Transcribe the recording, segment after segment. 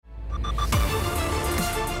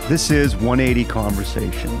This is 180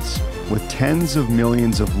 Conversations with tens of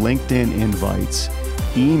millions of LinkedIn invites,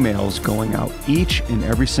 emails going out each and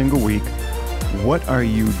every single week. What are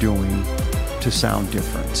you doing to sound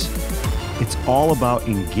different? It's all about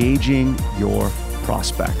engaging your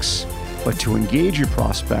prospects. But to engage your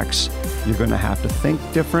prospects, you're going to have to think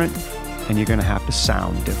different and you're going to have to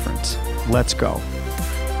sound different. Let's go.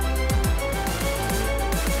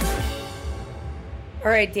 All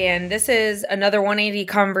right, Dan, this is another 180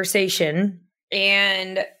 conversation,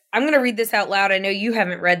 and I'm going to read this out loud. I know you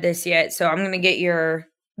haven't read this yet, so I'm going to get your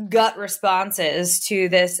gut responses to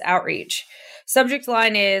this outreach. Subject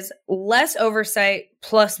line is less oversight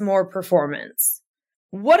plus more performance.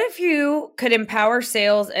 What if you could empower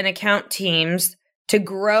sales and account teams to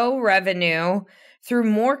grow revenue through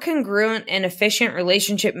more congruent and efficient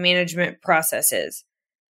relationship management processes?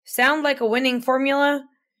 Sound like a winning formula?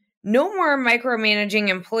 No more micromanaging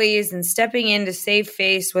employees and stepping in to save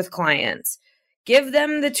face with clients. Give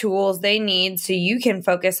them the tools they need so you can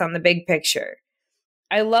focus on the big picture.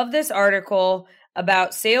 I love this article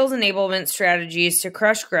about sales enablement strategies to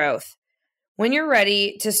crush growth. When you're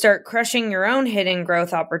ready to start crushing your own hidden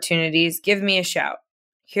growth opportunities, give me a shout.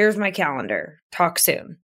 Here's my calendar. Talk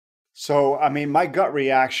soon. So, my gut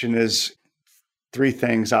reaction is three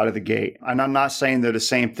things out of the gate. And I'm not saying they're the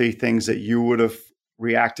same three things that you would have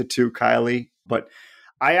reacted to, Kylie, but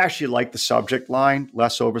I actually like the subject line,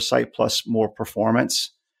 less oversight plus more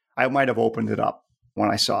performance. I might have opened it up when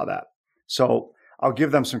I saw that. So I'll give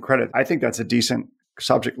them some credit. I think that's a decent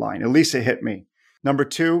subject line. At least it hit me. Number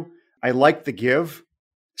two, I like the give,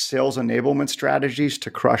 sales enablement strategies to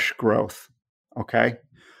crush growth. Okay.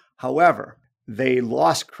 However, they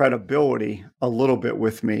lost credibility a little bit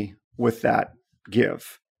with me with that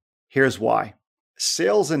give. Here's why.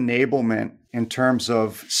 Sales enablement in terms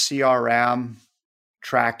of CRM,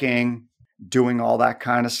 tracking, doing all that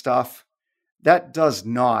kind of stuff, that does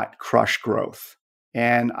not crush growth.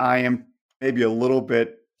 And I am maybe a little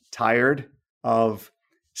bit tired of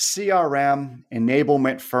CRM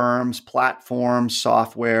enablement firms, platforms,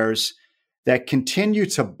 softwares that continue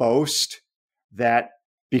to boast that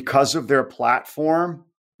because of their platform,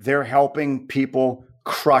 they're helping people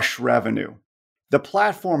crush revenue. The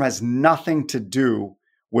platform has nothing to do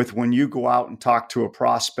with when you go out and talk to a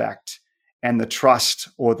prospect and the trust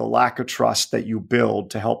or the lack of trust that you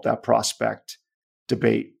build to help that prospect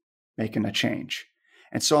debate making a change.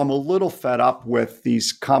 And so I'm a little fed up with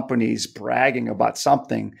these companies bragging about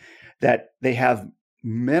something that they have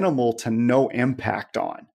minimal to no impact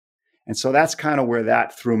on. And so that's kind of where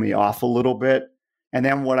that threw me off a little bit. And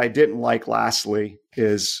then what I didn't like lastly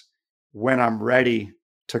is when I'm ready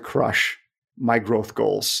to crush my growth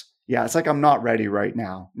goals. Yeah, it's like I'm not ready right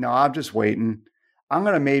now. No, I'm just waiting. I'm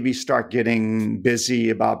going to maybe start getting busy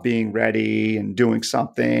about being ready and doing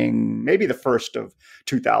something, maybe the first of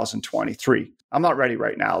 2023. I'm not ready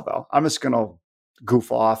right now, though. I'm just going to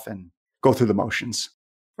goof off and go through the motions.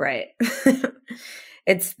 Right.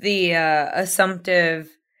 It's the assumptive,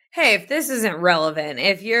 hey, if this isn't relevant,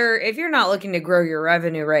 if you're not looking to grow your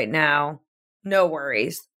revenue right now, no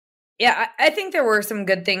worries. Yeah, I think there were some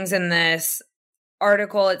good things in this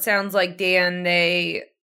article. It sounds like, Dan, they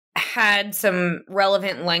had some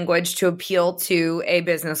relevant language to appeal to a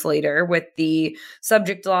business leader with the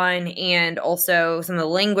subject line and also some of the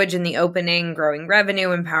language in the opening, growing revenue,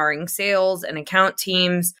 empowering sales and account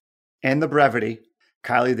teams. And the brevity.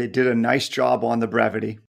 Kylie, they did a nice job on the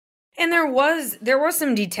brevity. And there was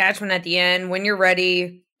some detachment at the end. When you're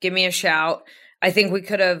ready, give me a shout. I think we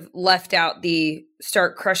could have left out the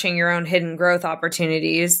start crushing your own hidden growth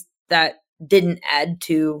opportunities. That didn't add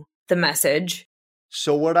to the message.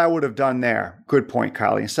 So what I would have done there, good point,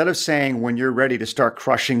 Kylie. Instead of saying when you're ready to start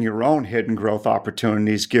crushing your own hidden growth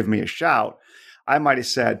opportunities, give me a shout, I might have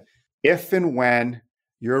said, if and when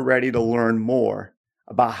you're ready to learn more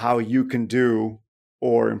about how you can do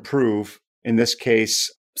or improve, in this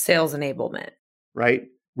case, sales enablement, right?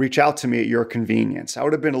 Reach out to me at your convenience. I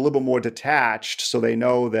would have been a little bit more detached so they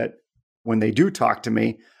know that when they do talk to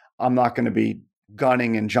me, I'm not going to be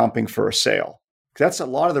gunning and jumping for a sale. That's a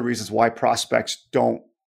lot of the reasons why prospects don't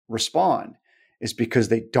respond is because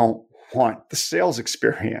they don't want the sales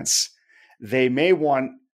experience. They may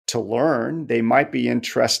want to learn. They might be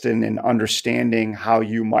interested in understanding how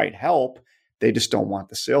you might help. They just don't want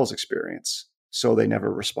the sales experience. So they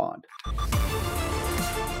never respond.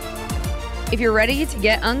 If you're ready to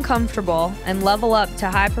get uncomfortable and level up to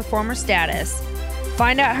high performer status,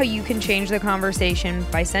 find out how you can change the conversation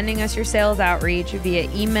by sending us your sales outreach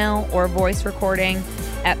via email or voice recording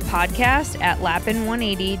at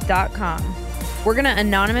podcast@lapin180.com. We're going to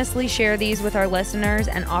anonymously share these with our listeners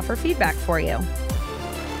and offer feedback for you.